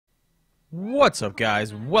What's up,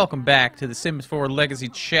 guys? Welcome back to the Sims 4 Legacy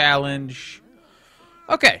Challenge.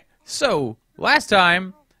 Okay, so last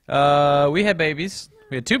time we had babies.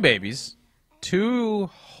 We had two babies, two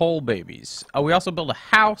whole babies. We also built a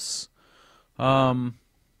house. So I'm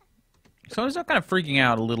still kind of freaking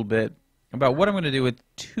out a little bit about what I'm going to do with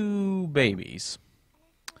two babies.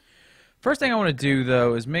 First thing I want to do,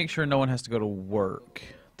 though, is make sure no one has to go to work.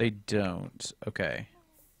 They don't. Okay.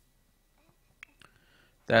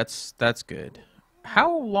 That's good.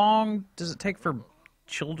 How long does it take for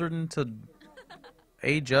children to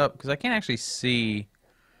age up? Because I can't actually see.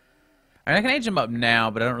 I mean, I can age them up now,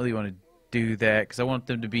 but I don't really want to do that because I want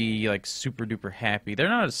them to be like super duper happy. They're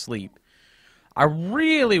not asleep. I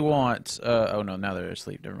really want. Oh no, now they're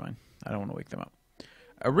asleep. Never mind. I don't want to wake them up.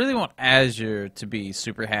 I really want Azure to be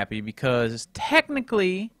super happy because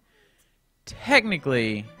technically,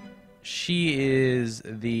 she is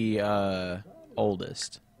the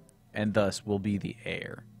oldest, and thus will be the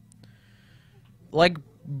heir. Like,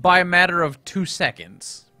 by a matter of 2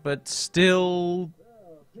 seconds, but still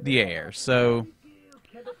the heir. So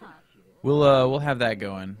we'll have that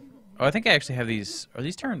going. Oh, I think I actually have these. Are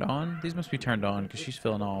these turned on? These must be turned on because she's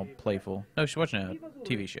feeling all playful. No, she's watching a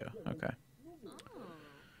TV show. Okay.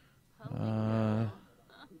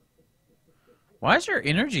 Why is her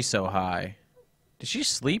energy so high? Did she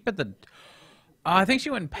sleep at the... I think she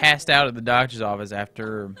went and passed out at the doctor's office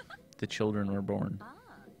after the children were born.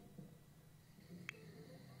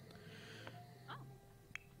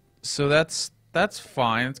 So that's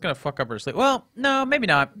fine. It's gonna fuck up her sleep. Well, no, maybe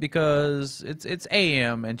not, because it's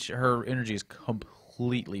AM and her energy is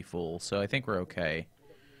completely full. So I think we're okay.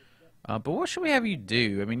 But what should we have you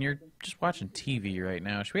do? I mean, you're just watching TV right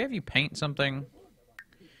now. Should we have you paint something?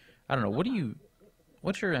 I don't know.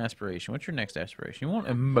 What's your aspiration? What's your next aspiration? You want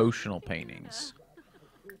emotional paintings.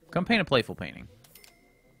 Come paint a playful painting.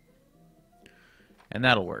 And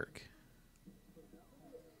that'll work.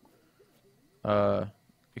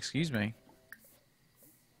 Excuse me.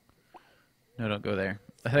 No, don't go there.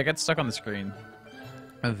 I got stuck on the screen.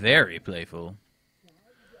 Very playful.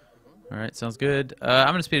 Alright, sounds good. I'm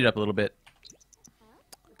going to speed it up a little bit.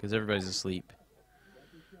 Because everybody's asleep.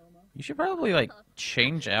 You should probably, like,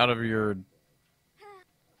 change out of your...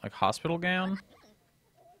 like, hospital gown.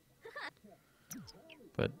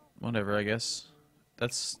 But, whatever, I guess.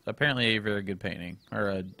 That's apparently a very good painting.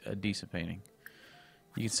 Or a decent painting.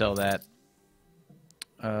 You can sell that.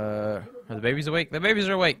 Are the babies awake? The babies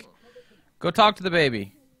are awake! Go talk to the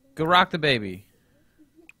baby. Go rock the baby.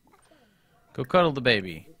 Go cuddle the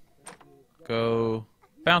baby. Go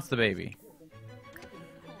bounce the baby.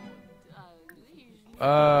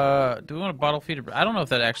 Do we want a bottle feeder? I don't know if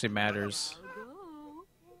that actually matters.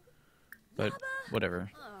 But, whatever.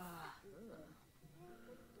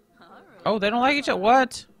 Oh, they don't like each other.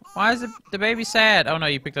 What? Why is the baby sad? Oh, no,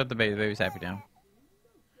 you picked up the baby. The baby's happy now.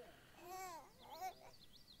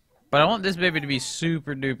 But I want this baby to be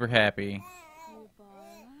super duper happy.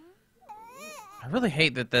 I really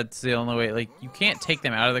hate that that's the only way. Like, you can't take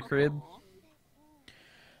them out of the crib.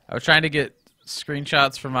 I was trying to get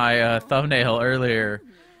screenshots for my thumbnail earlier,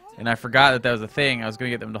 and I forgot that was a thing. I was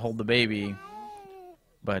going to get them to hold the baby.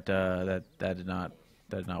 But that did not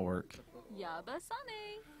work.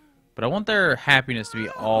 But I want their happiness to be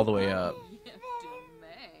all the way up.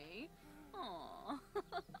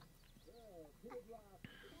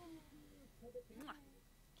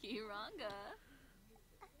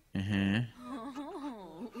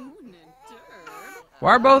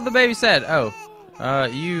 Why are both the babies sad? Oh,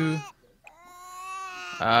 you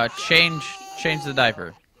change the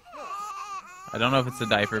diaper. I don't know if it's the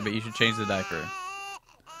diaper, but you should change the diaper.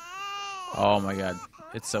 Oh my god,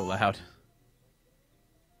 it's so loud.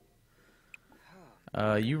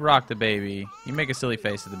 You rock the baby. You make a silly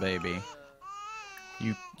face at the baby.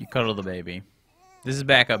 You cuddle the baby. This is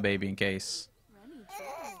backup baby in case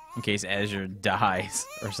Azure dies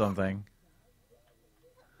or something.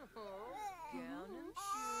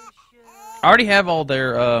 I already have all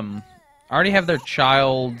their I already have their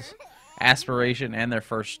child aspiration and their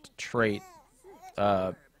first trait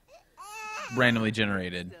randomly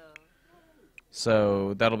generated.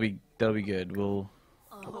 So that'll be good. We'll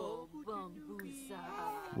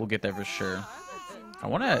get there for sure.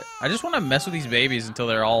 I just wanna mess with these babies until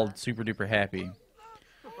they're all super duper happy.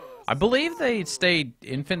 I believe they stay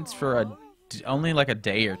infants for only like a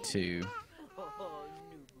day or two.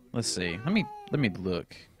 Let's see. Let me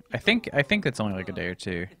look. I think that's only like a day or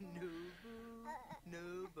two.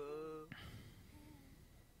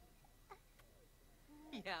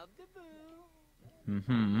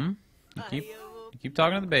 You keep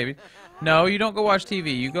talking to the baby. No, you don't go watch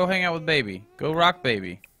TV. You go hang out with baby. Go rock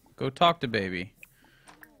baby. Go talk to baby.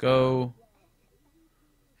 Go.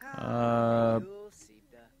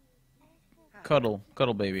 Cuddle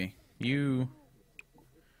baby. You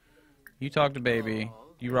talk to baby.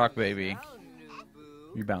 You rock baby.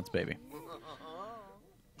 You bounce baby.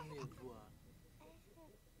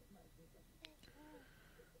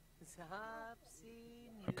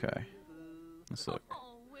 Okay. Let's look.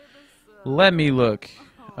 Let me look.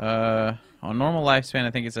 On normal lifespan,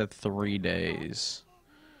 I think it's at 3 days.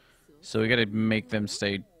 So we gotta make them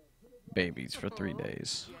stay babies for 3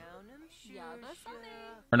 days.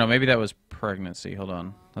 Or no, maybe that was pregnancy. Hold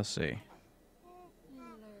on. Let's see.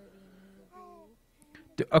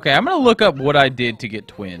 Okay, I'm gonna look up what I did to get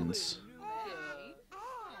twins.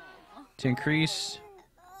 To increase...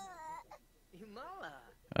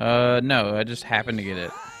 no, I just happened to get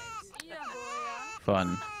it.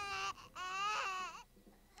 Fun.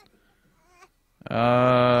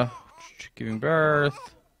 Giving birth.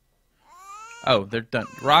 Oh, they're done.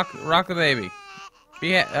 Rock the baby.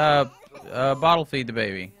 Bottle feed the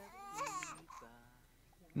baby.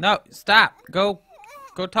 No, stop. Go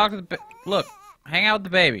talk to the look. Hang out with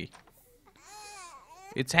the baby.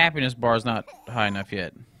 Its happiness bar is not high enough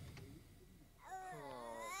yet.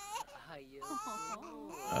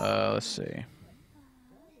 Let's see.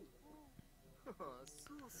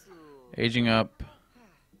 Aging up.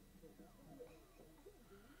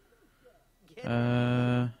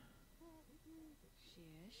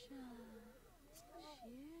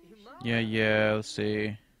 Yeah, let's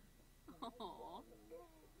see.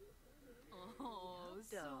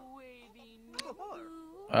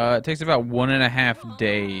 It takes about 1.5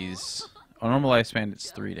 days. On normal lifespan,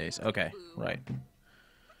 it's 3 days. Okay, right.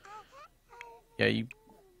 Yeah, you...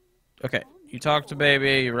 Okay, you talk to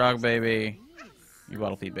baby, you rock baby, you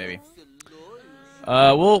bottle feed baby.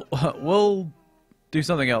 We'll do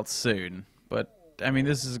something else soon. But, I mean,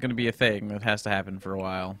 this is going to be a thing that has to happen for a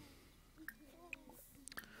while.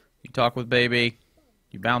 You talk with baby,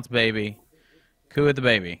 you bounce baby, coo with the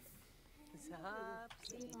baby.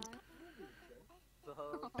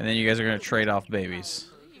 And then you guys are going to trade off babies.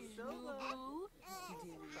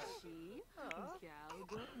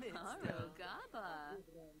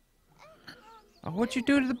 Oh, what'd you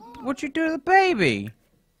do to the baby?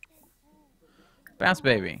 Bounce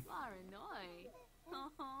baby.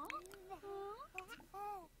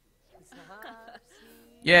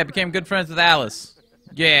 Yeah, became good friends with Alice.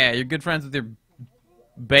 Yeah, you're good friends with your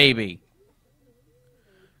baby.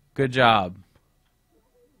 Good job.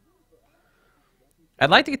 I'd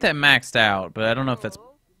like to get that maxed out, but I don't know if that's...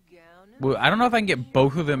 Well, I don't know if I can get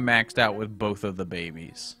both of them maxed out with both of the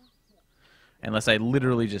babies. Unless I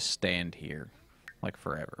literally just stand here. Like,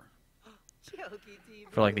 forever.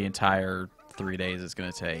 For, like, the entire 3 days it's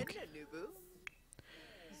gonna take.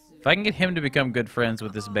 If I can get him to become good friends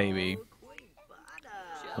with this baby,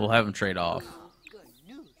 we'll have him trade off.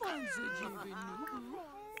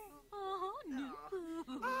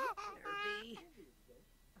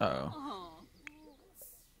 Uh-oh.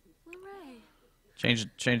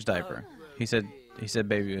 Change diaper. He said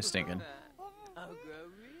baby was stinking.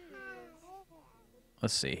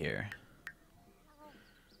 Let's see here.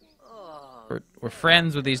 We're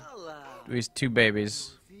friends with these two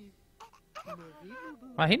babies.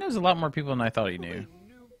 Wow, he knows a lot more people than I thought he knew.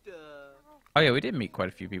 Oh yeah, we did meet quite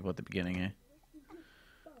a few people at the beginning, eh?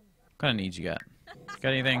 What kind of needs you got? Got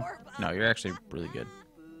anything? No, you're actually really good.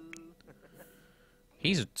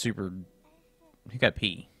 He's super... He got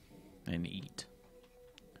pee and eat.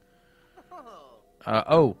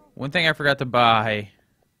 Oh, one thing I forgot to buy.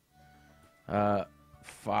 Oh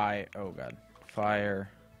god.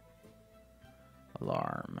 Fire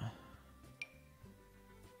alarm.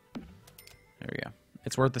 There we go.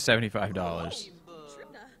 It's worth the $75.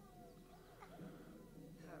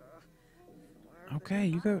 Okay,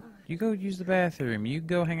 you go use the bathroom. You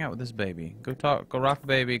go hang out with this baby. Go rock the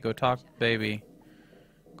baby, go talk to the baby.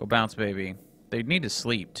 Go bounce baby. They need to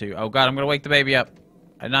sleep too. Oh god, I'm gonna wake the baby up.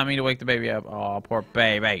 I did not mean to wake the baby up. Oh, poor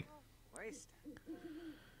baby.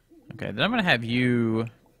 Okay, then I'm gonna have you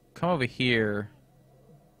come over here.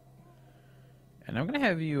 And I'm gonna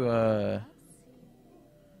have you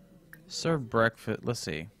serve breakfast. Let's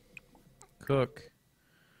see. Cook.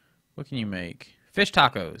 What can you make? Fish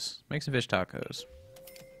tacos. Make some fish tacos.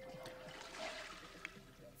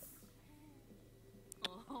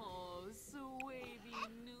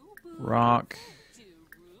 Rock.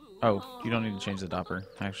 Oh, you don't need to change the dopper,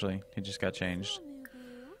 actually. It just got changed.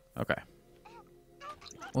 Okay.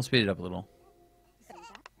 We'll speed it up a little.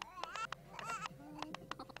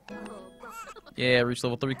 Yeah, reach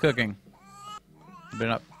level 3 cooking. Been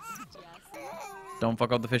up. Don't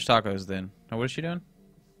fuck up the fish tacos then. Oh, what is she doing?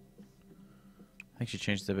 think she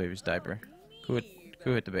changed the baby's diaper. Who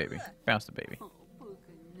hit the baby? Bounce the baby.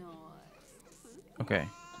 Okay.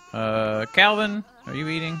 Calvin, are you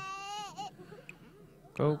eating?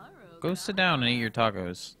 Go sit down and eat your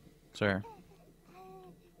tacos, sir.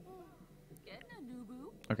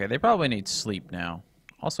 Okay, they probably need sleep now.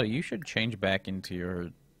 Also, you should change back into your...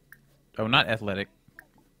 Oh, not athletic.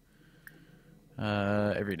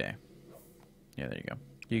 Every day. Yeah, there you go.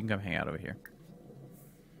 You can come hang out over here.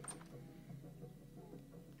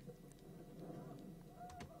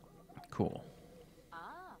 Cool.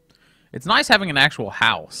 It's nice having an actual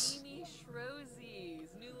house.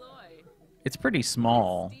 It's pretty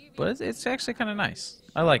small, but it's actually kind of nice.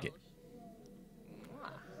 I like it.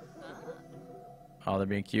 Oh, they're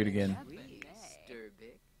being cute again.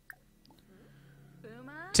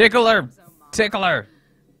 Tickle her! Tickle her!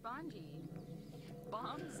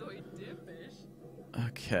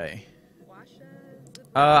 Okay.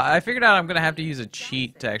 I figured out I'm going to have to use a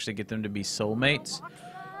cheat to actually get them to be soulmates.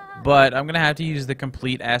 But I'm going to have to use the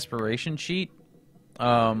complete aspiration cheat.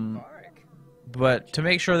 But to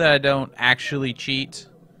make sure that I don't actually cheat,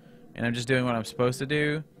 and I'm just doing what I'm supposed to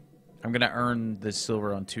do, I'm going to earn the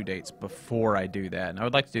silver on 2 dates before I do that. And I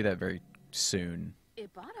would like to do that very soon,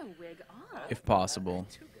 if possible.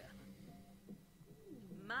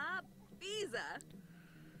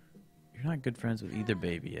 You're not good friends with either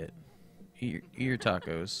baby yet. Eat your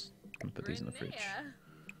tacos. I'm going to put these in the fridge.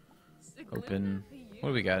 Open. What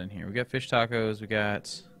do we got in here? We got fish tacos. We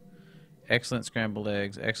got excellent scrambled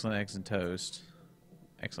eggs. Excellent eggs and toast.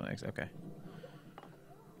 Excellent eggs. Okay.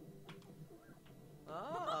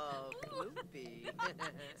 Oh, loopy.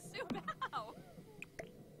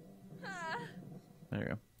 There you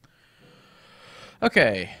go.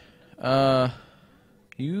 Okay.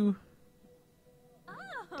 You...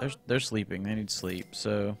 They're sleeping. They need sleep.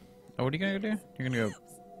 So... Oh, what are you going to do? You're going to go...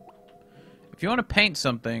 If you want to paint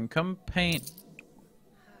something, come paint...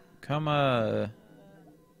 Come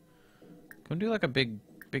do like a big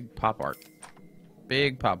pop art.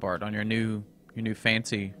 Big pop art on your new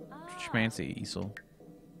fancy schmancy easel.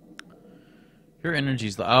 Your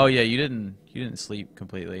energy's low. Oh yeah, you didn't sleep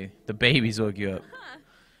completely. The babies woke you up.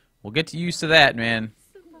 We'll get used to that, man.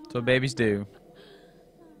 That's what babies do.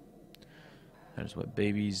 That is what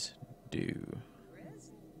babies do.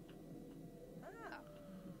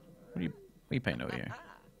 What are you painting over here?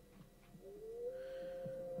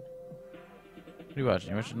 What are you watching?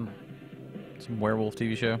 You watching some werewolf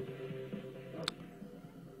TV show?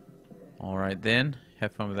 Alright then.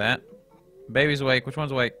 Have fun with that. Baby's awake. Which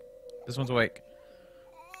one's awake? This one's awake.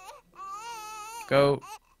 Go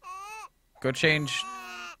change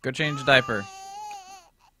the diaper.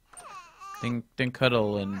 Then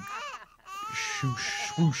cuddle and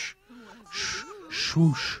shoosh swoosh.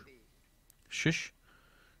 Swoosh. Shush.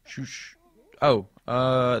 Shush. Oh,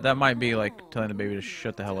 that might be like telling the baby to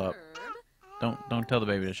shut the hell up. Don't tell the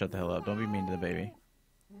baby to shut the hell up. Don't be mean to the baby.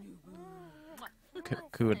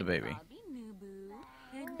 Coo at the baby.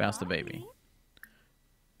 Bounce the baby.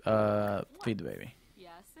 Feed the baby.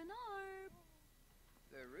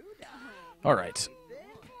 Alright.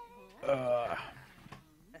 I'm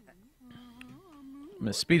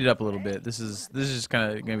gonna speed it up a little bit. This is just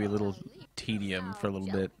kinda gonna be a little tedium for a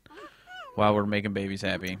little bit while we're making babies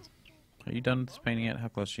happy. Are you done with this painting yet? How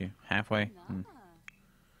close are you? Halfway?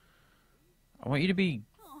 I want you to be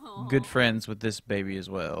good friends with this baby as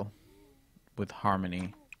well. With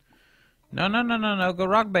Harmony. No. Go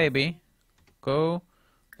rock baby. Go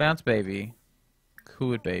bounce baby.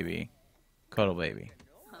 Coo it baby. Cuddle baby.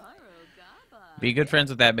 Be good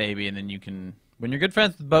friends with that baby, and then you can... When you're good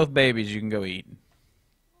friends with both babies, you can go eat.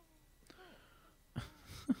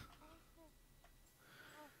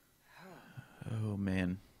 Oh,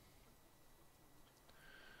 man.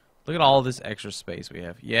 Look at all this extra space we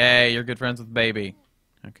have. Yay, you're good friends with baby.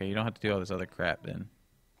 Okay, you don't have to do all this other crap then.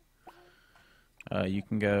 You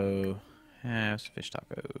can go have some fish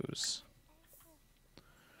tacos.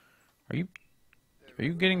 Are you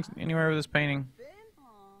getting anywhere with this painting?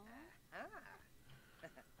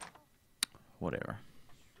 Whatever.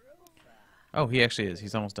 Oh, he actually is.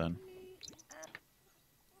 He's almost done.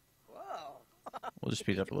 We'll just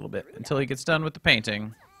speed it up a little bit until he gets done with the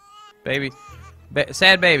painting. Baby.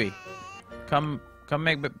 Sad baby. Come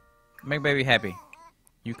make baby happy.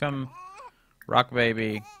 You come rock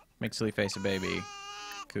baby, make silly face a baby,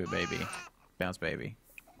 coo baby, bounce baby,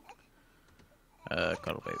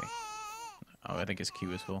 cuddle baby. Oh, I think his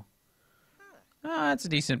queue is full. Ah, it's a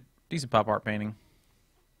decent pop art painting.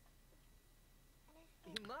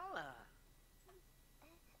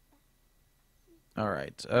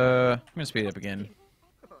 Alright, I'm gonna speed it up again.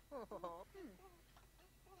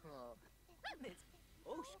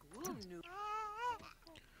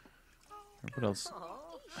 What else?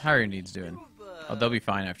 How are your needs doing? Oh, they'll be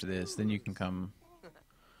fine after this. Then you can come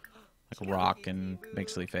like rock and make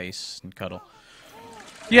silly face and cuddle.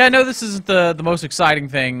 Yeah, I know this isn't the most exciting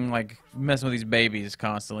thing, like messing with these babies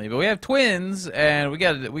constantly, but we have twins, and we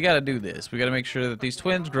gotta do this. We gotta make sure that these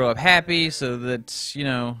twins grow up happy, so that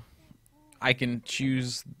I can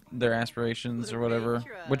choose their aspirations or whatever,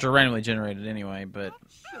 which are randomly generated anyway. But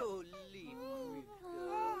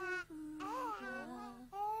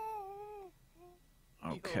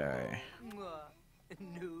okay.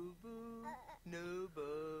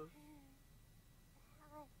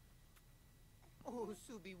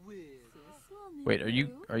 Wait, are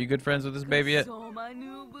you good friends with this baby yet?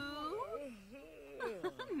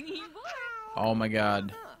 Oh my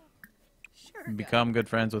God! Become good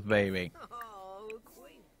friends with baby.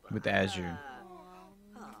 With Azure.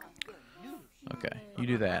 Okay, you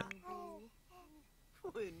do that.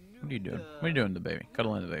 What are you doing? What are you doing to the baby?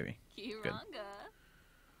 Cuddling the baby. Good.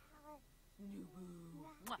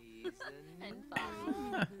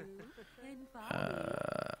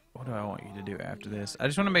 What do I want you to do after this? I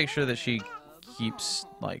just want to make sure that she keeps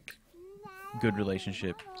like good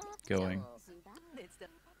relationship going.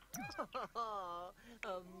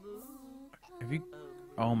 Have you?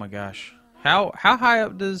 Oh my gosh! How high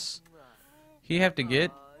up does he have to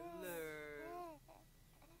get?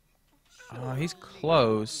 Oh, he's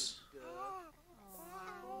close.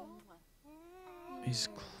 He's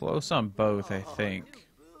close on both, I think.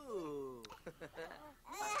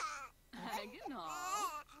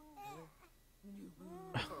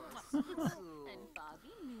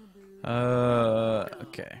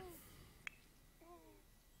 Okay.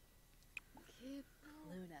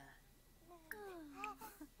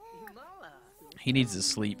 He needs to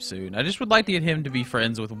sleep soon. I just would like to get him to be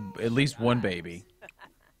friends with at least one baby.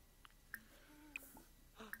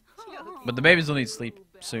 But the babies will need sleep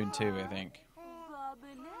soon too, I think.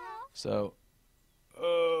 So,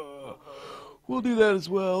 we'll do that as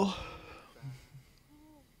well.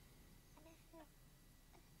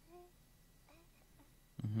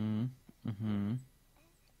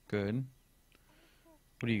 Good.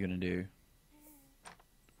 What are you gonna do?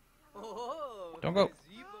 Don't go.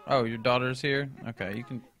 Oh, your daughter's here? Okay,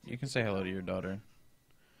 you can say hello to your daughter.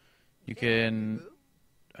 You can,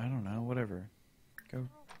 I don't know, whatever. You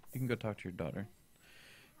can go talk to your daughter.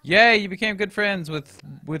 Yay, you became good friends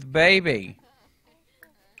with baby.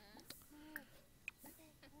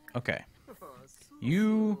 Okay.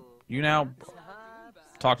 You now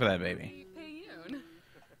talk to that baby.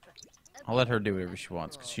 I'll let her do whatever she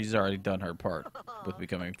wants, because she's already done her part with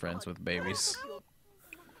becoming friends with babies.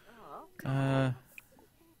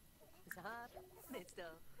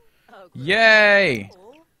 Yay!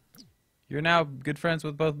 You're now good friends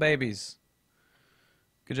with both babies.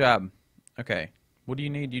 Good job. Okay. What do you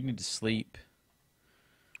need? You need to sleep.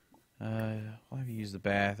 I'll have you use the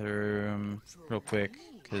bathroom real quick,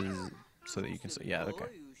 so that you can say, yeah, okay.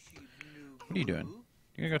 What are you doing?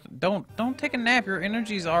 You're gonna go don't take a nap. Your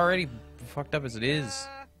energy's already fucked up as it is.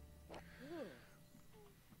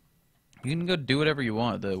 You can go do whatever you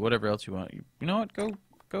want, whatever else you want. You know what? Go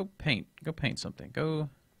paint. Go paint something. Go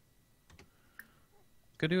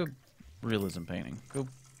do a realism painting. Go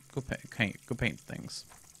paint things.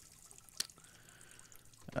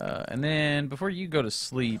 And then before you go to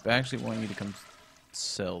sleep, I actually want you to come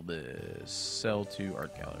sell this. Sell to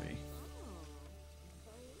art gallery.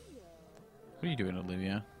 What are you doing,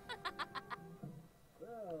 Olivia?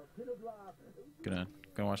 Gonna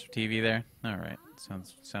watch TV there? All right,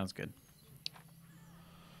 sounds good.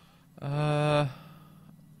 I'm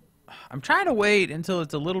trying to wait until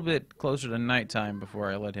it's a little bit closer to nighttime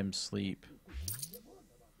before I let him sleep.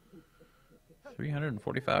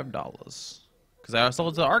 $345. Because I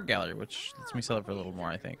sold it to the art gallery, which lets me sell it for a little more,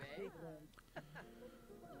 I think.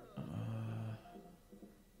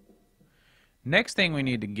 Next thing we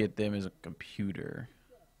need to get them is a computer.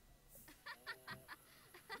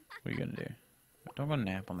 What are you gonna do? Don't go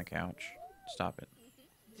nap on the couch. Stop it.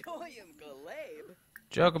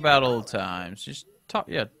 Joke about old times. Just talk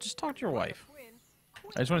to your wife.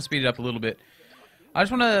 I just want to speed it up a little bit. I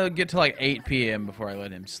just want to get to like 8 p.m. before I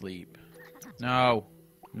let him sleep. No.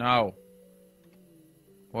 No.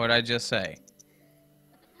 What did I just say?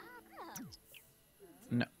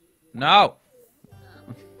 No. No!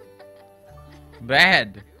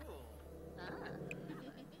 Bad.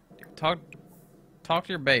 Talk to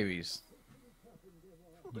your babies.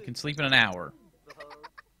 You can sleep in an hour.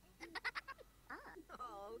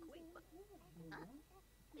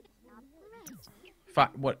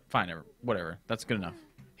 Fine, whatever. That's good enough.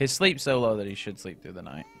 His sleep's so low that he should sleep through the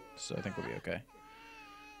night, so I think we'll be okay.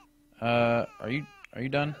 Are you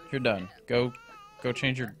done? You're done. Go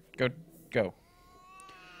change your go.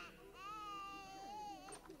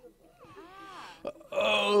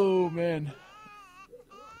 Oh man.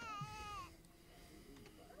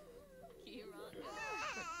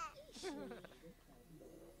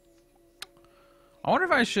 I wonder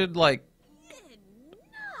if I should like,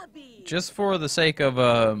 just for the sake of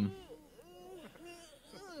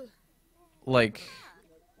like,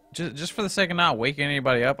 just for the sake of not waking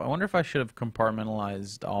anybody up, I wonder if I should have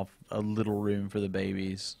compartmentalized off a little room for the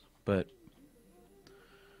babies. But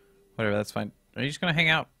whatever, that's fine. Are you just gonna hang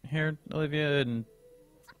out here, Olivia, and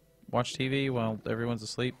watch TV while everyone's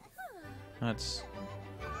asleep? That's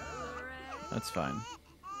fine.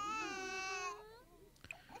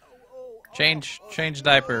 Change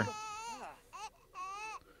diaper.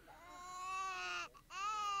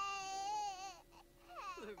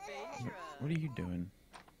 What are you doing?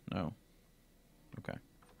 No. Okay.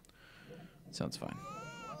 Sounds fine.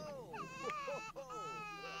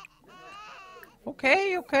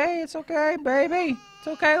 Okay, it's okay, baby. It's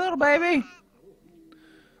okay, little baby.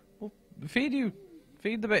 We'll feed you.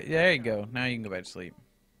 Feed the baby. There you go. Now you can go back to sleep.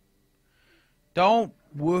 Don't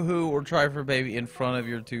woohoo or try for baby in front of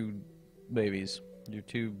your two babies. Your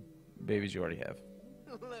two babies you already have.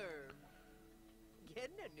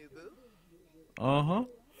 Uh-huh.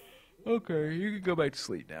 Okay, you can go back to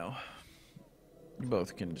sleep now. You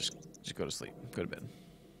both can just go to sleep. Go to bed.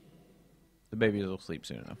 The baby will sleep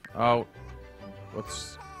soon enough. Oh,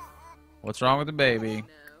 what's wrong with the baby?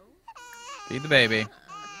 Feed the baby.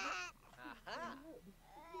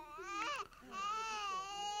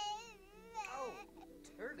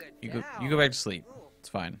 You go back to sleep. It's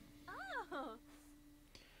fine.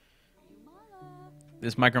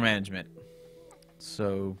 This micromanagement,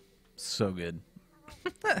 so good.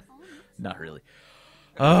 Not really.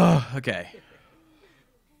 Oh, okay.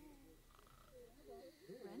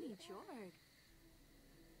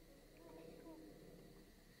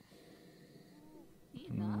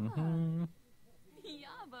 Mm-hmm.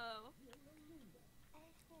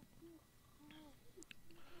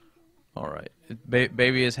 All right.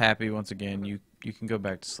 Baby is happy once again. You can go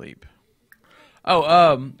back to sleep.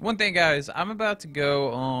 Oh, one thing, guys. I'm about to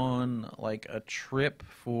go on like a trip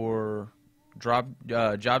for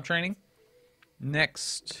job training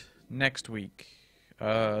next week.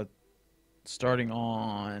 Starting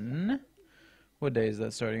on, what day is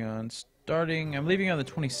that starting on? I'm leaving on the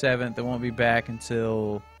 27th. I won't be back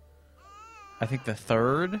until I think the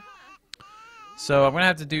 3rd. So I'm gonna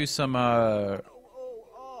have to do some I'm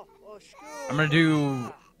gonna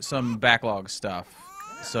do some backlog stuff.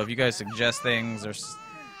 So if you guys suggest things or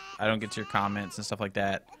I don't get to your comments and stuff like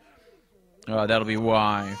that, that'll be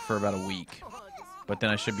why for about a week. But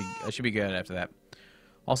then I should be good after that.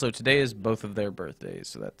 Also, today is both of their birthdays,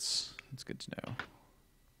 so that's good to know.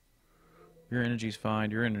 Your energy's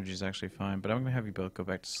fine. Your energy's actually fine, but I'm gonna have you both go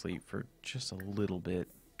back to sleep for just a little bit.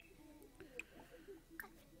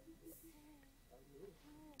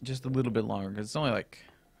 Just a little bit longer, because it's only like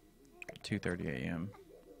 2:30 a.m.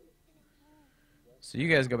 So you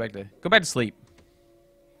guys go back to sleep.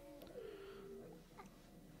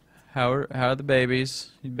 How are the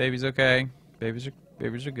babies? You babies okay? Babies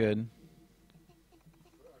are good.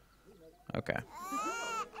 Okay.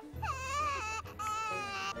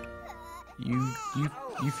 You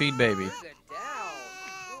feed baby.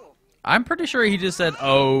 I'm pretty sure he just said,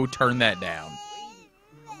 "Oh, turn that down."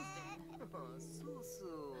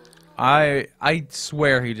 I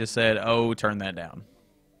swear he just said, "Oh, turn that down."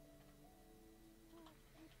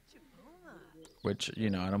 Which, you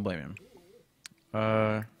know, I don't blame him.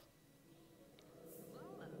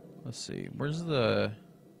 Let's see. Where's the...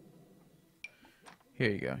 Here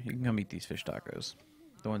you go. You can come eat these fish tacos.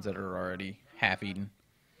 The ones that are already half-eaten.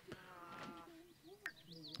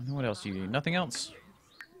 What else do you need? Nothing else?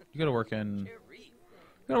 You gotta work in...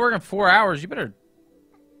 4 hours. You better...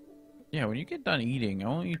 Yeah, when you get done eating, I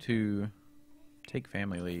want you to take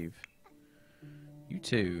family leave. You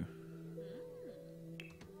too.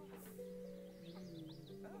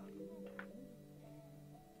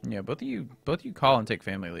 Yeah, both of you call and take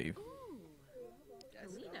family leave.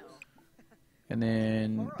 And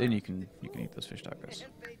then you can eat those fish tacos.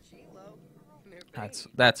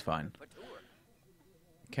 That's fine.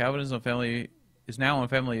 Calvin is now on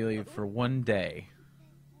family leave for 1 day.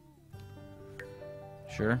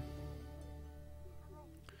 Sure.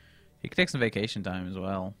 He could take some vacation time as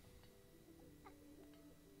well.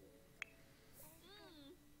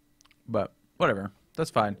 But whatever. That's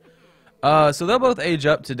fine. So they'll both age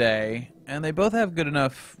up today, and they both have good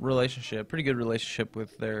enough relationship, pretty good relationship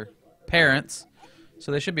with their parents,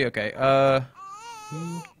 so they should be okay.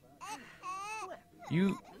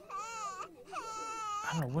 You...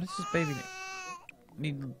 I don't know, what does this baby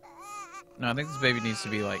need? No, I think this baby needs to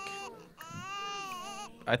be, like...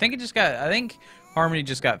 I think Harmony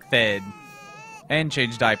just got fed and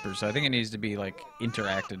changed diapers, so I think it needs to be, like,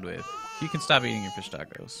 interacted with. You can stop eating your fish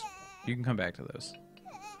tacos. You can come back to those.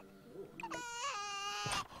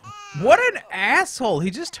 What an asshole!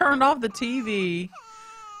 He just turned off the TV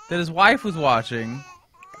that his wife was watching.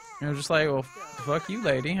 And I was just like, well, fuck you,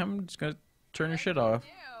 lady. I'm just gonna turn your shit off.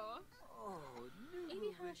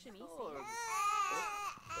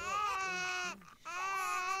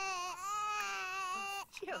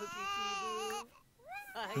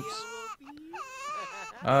 Oops.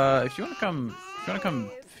 If you wanna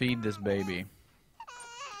come feed this baby,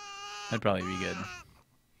 that'd probably be good.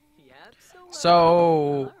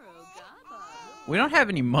 So we don't have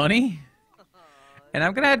any money, and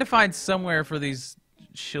I'm gonna have to find somewhere for these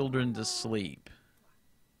children to sleep.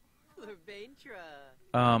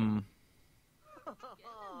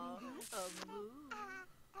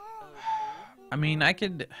 I mean, I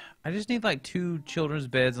just need like 2 children's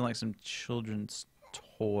beds and like some children's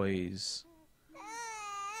toys.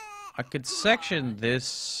 I could section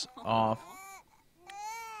this off.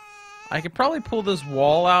 I could probably pull this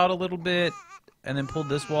wall out a little bit, and then pull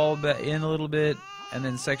this wall in a little bit, and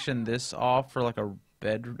then section this off for like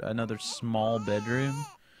another small bedroom,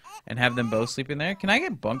 and have them both sleep in there. Can I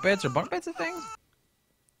get bunk beds? Are bunk beds a thing?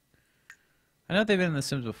 I know they've been in The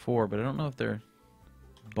Sims before, but I don't know if they're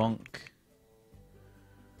bunk.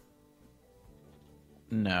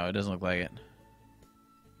 No, it doesn't look like it.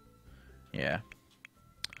 Yeah.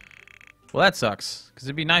 Well, that sucks, because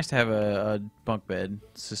it'd be nice to have a bunk bed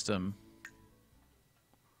system.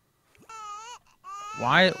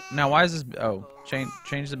 Why is this... Oh,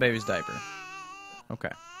 change the baby's diaper.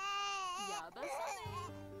 Okay.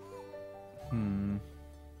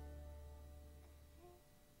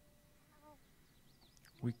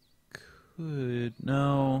 We could...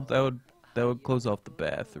 No, that would close off the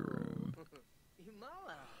bathroom.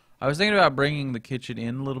 I was thinking about bringing the kitchen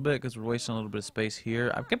in a little bit because we're wasting a little bit of space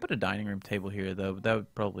here. I could put a dining room table here, though, but that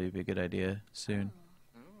would probably be a good idea soon.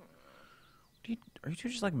 Are you two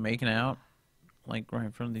just, like, making out? Like, right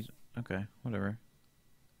in front of these... Okay, whatever.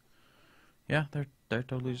 Yeah, they're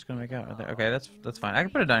totally just gonna make out. Okay, that's fine. I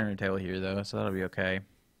can put a dining room table here, though, so that'll be okay.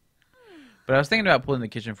 But I was thinking about pulling the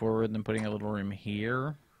kitchen forward and then putting a little room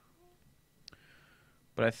here.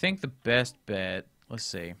 But I think the best bet... Let's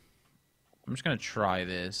see. I'm just going to try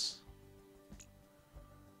this.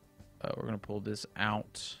 We're going to pull this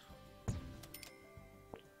out.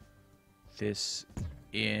 This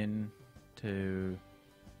into...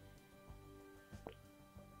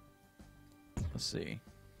 Let's see.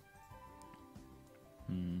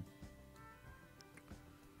 I'm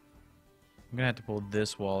going to have to pull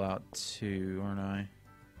this wall out too, aren't I?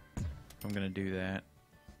 I'm going to do that.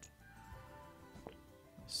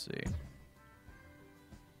 Let's see.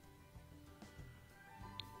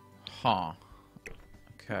 Huh.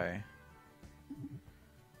 Okay.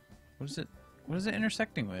 What is it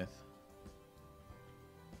intersecting with?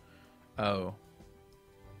 Oh.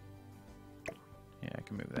 Yeah, I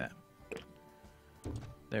can move that.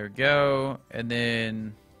 There we go. And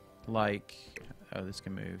then, like... Oh, this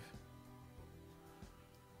can move.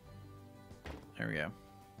 There we go.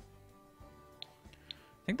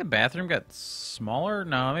 I think the bathroom got smaller?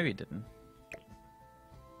 No, maybe it didn't.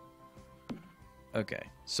 Okay,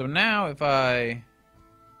 so now if I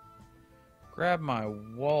grab my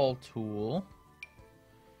wall tool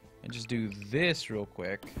and just do this real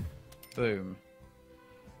quick, boom.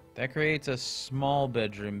 That creates a small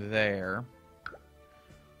bedroom there.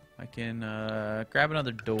 I can grab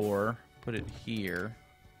another door, put it here.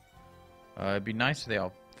 It'd be nice if they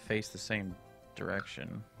all face the same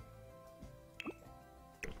direction.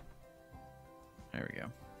 There we go.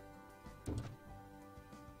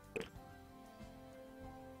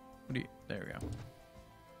 There we go.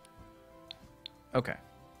 Okay.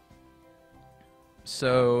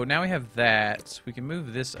 So now we have that. We can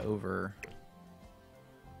move this over.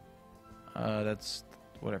 That's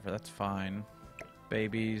whatever. That's fine.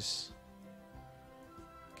 Babies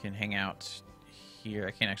can hang out here.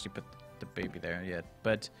 I can't actually put the baby there yet,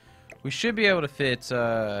 but we should be able to fit.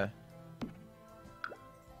 I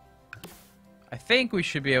think we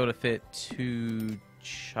should be able to fit 2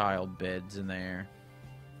 child beds in there.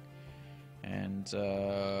 And,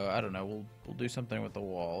 I don't know, we'll do something with the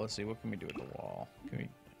wall. Let's see, what can we do with the wall? Can we...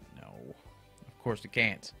 No. Of course we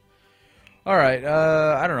can't. Alright,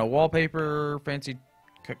 I don't know, wallpaper, fancy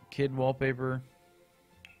kid wallpaper.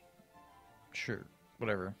 Sure,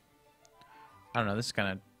 whatever. I don't know, this is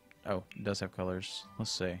kind of... Oh, it does have colors. Let's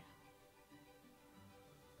see.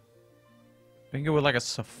 We can go with like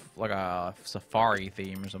a safari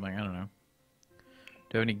theme or something. I don't know.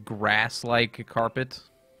 Do you have any grass-like carpet?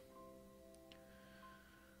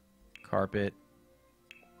 Carpet.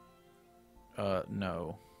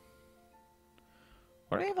 No.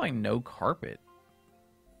 Why do they have like no carpet?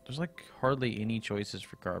 There's like hardly any choices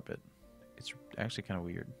for carpet. It's actually kind of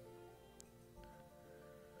weird.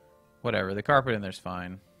 Whatever, the carpet in there's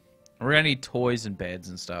fine. We're gonna need toys and beds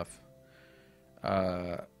and stuff.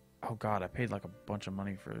 Oh god, I paid like a bunch of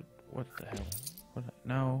money for what the hell? What?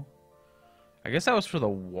 No. I guess that was for the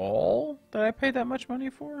wall that I paid that much money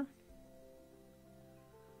for?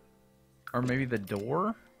 Or maybe the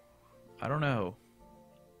door? I don't know.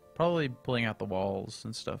 Probably pulling out the walls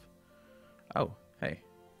and stuff. Oh, hey.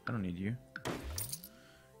 I don't need you.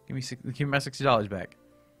 Give me my $60 back.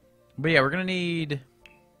 But yeah, we're gonna need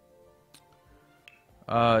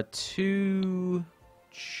 2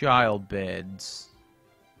 child beds,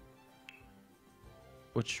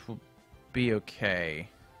 which will be okay.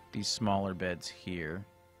 These smaller beds here.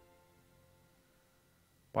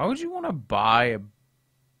 Why would you want to buy a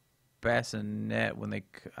bassinet when they...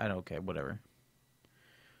 okay, whatever.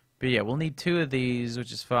 But yeah, we'll need 2 of these,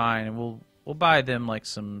 which is fine, and we'll buy them like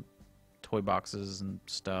some toy boxes and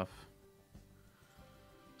stuff.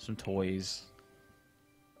 Some toys.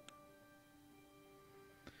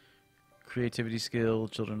 Creativity skill,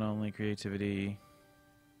 children only, creativity.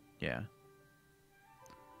 Yeah.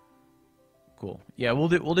 Cool. Yeah, we'll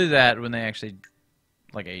do that when they actually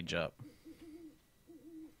like age up.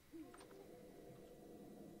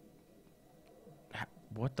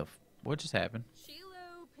 What just happened?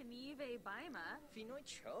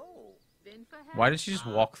 Why did she just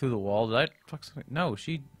walk through the wall? Did I fuck something? No,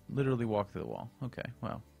 she literally walked through the wall. Okay,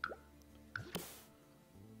 well.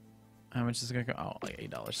 How much is it gonna go? Oh, like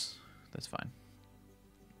 $8. That's fine.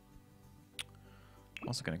 I'm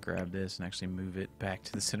also gonna grab this and actually move it back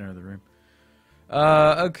to the center of the room.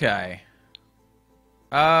 Okay.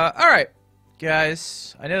 Alright,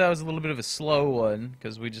 guys. I know that was a little bit of a slow one,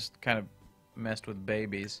 because we just kind of messed with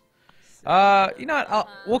babies. You know what?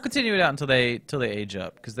 We'll continue it out until they age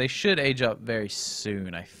up, because they should age up very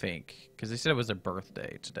soon, I think. Because they said it was their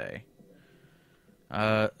birthday today.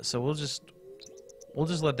 So we'll just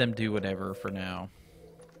let them do whatever for now.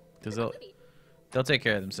 Because they'll take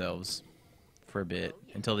care of themselves for a bit,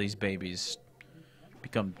 until these babies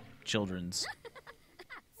become children's.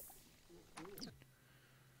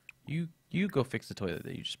 You go fix the toilet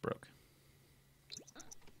that you just broke.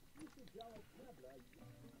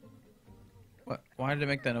 What? Why did it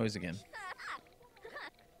make that noise again?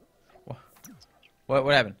 What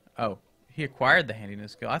happened? Oh, he acquired the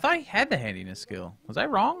handiness skill. I thought he had the handiness skill. Was I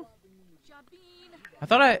wrong?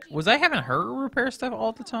 Was I having her repair stuff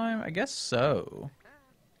all the time? I guess so.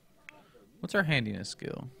 What's our handiness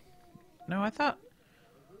skill? No, I thought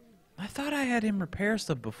I had him repair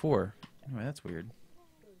stuff before. Anyway, that's weird.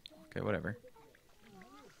 Okay, whatever.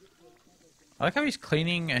 I like how he's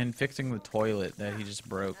cleaning and fixing the toilet that he just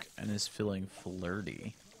broke and is feeling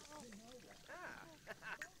flirty.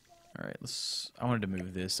 Alright, I wanted to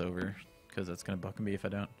move this over because that's going to buck me if I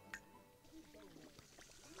don't.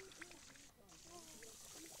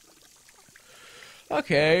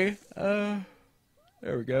 Okay,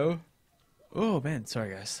 there we go. Oh, man,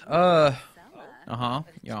 sorry, guys. Yeah,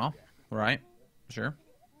 right, sure.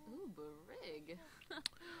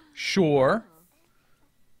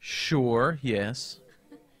 Sure, yes.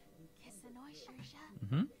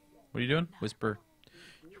 Mm-hmm. What are you doing? Whisper.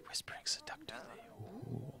 You're whispering seductively.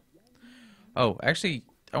 Ooh. Oh, actually,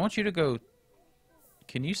 I want you to go...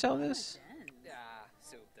 Can you sell this?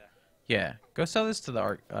 Yeah, go sell this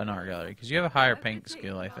to an art gallery, because you have a higher paint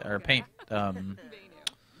skill, or paint,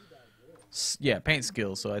 yeah, paint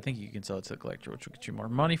skill, so I think you can sell it to the collector, which will get you more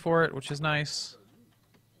money for it, which is nice.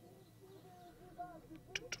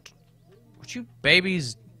 Would you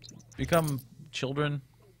babies become children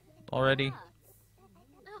already?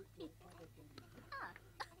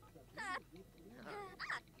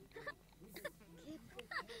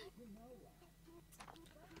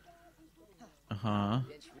 Uh-huh.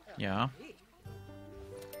 Yeah.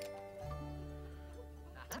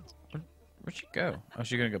 Where'd she go? Oh,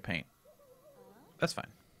 she's gonna go paint. That's fine.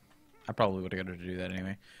 I probably would have got her to do that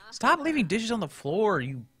anyway. Stop leaving dishes on the floor,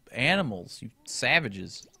 you animals, you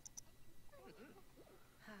savages.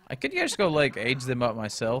 I could just go, like, age them up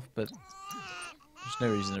myself, but there's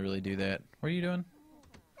no reason to really do that. What are you doing?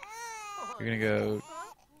 You're gonna go...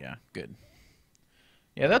 Yeah, good.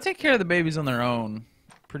 Yeah, they'll take care of the babies on their own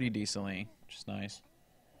pretty decently, which is nice.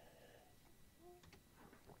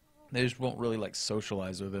 They just won't really, like,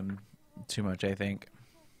 socialize with them too much, I think.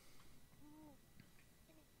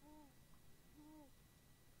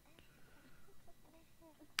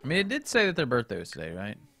 I mean, it did say that their birthday was today,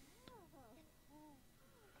 right?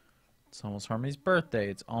 It's almost Harmony's birthday.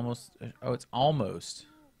 It's almost... Oh, it's almost.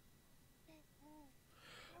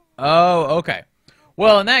 Oh, okay.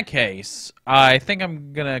 Well, in that case, I think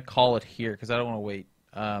I'm going to call it here because I don't want to wait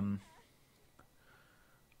a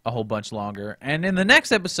whole bunch longer. And in the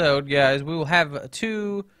next episode, guys, we will have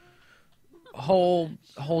 2 whole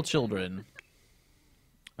children,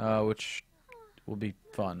 which will be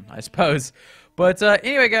fun, I suppose. But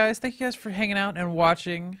anyway, guys, thank you guys for hanging out and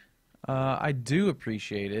watching. I do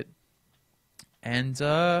appreciate it. And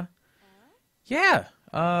yeah,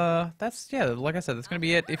 like I said, that's gonna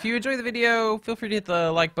be it. If you enjoyed the video, feel free to hit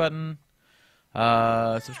the like button.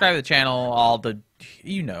 Subscribe to the channel. All the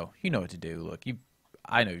you know what to do. Look,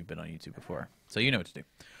 I know you've been on YouTube before, so you know what to do.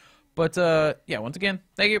 But yeah, once again,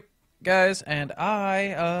 thank you guys, and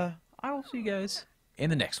I will see you guys in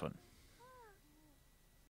the next one.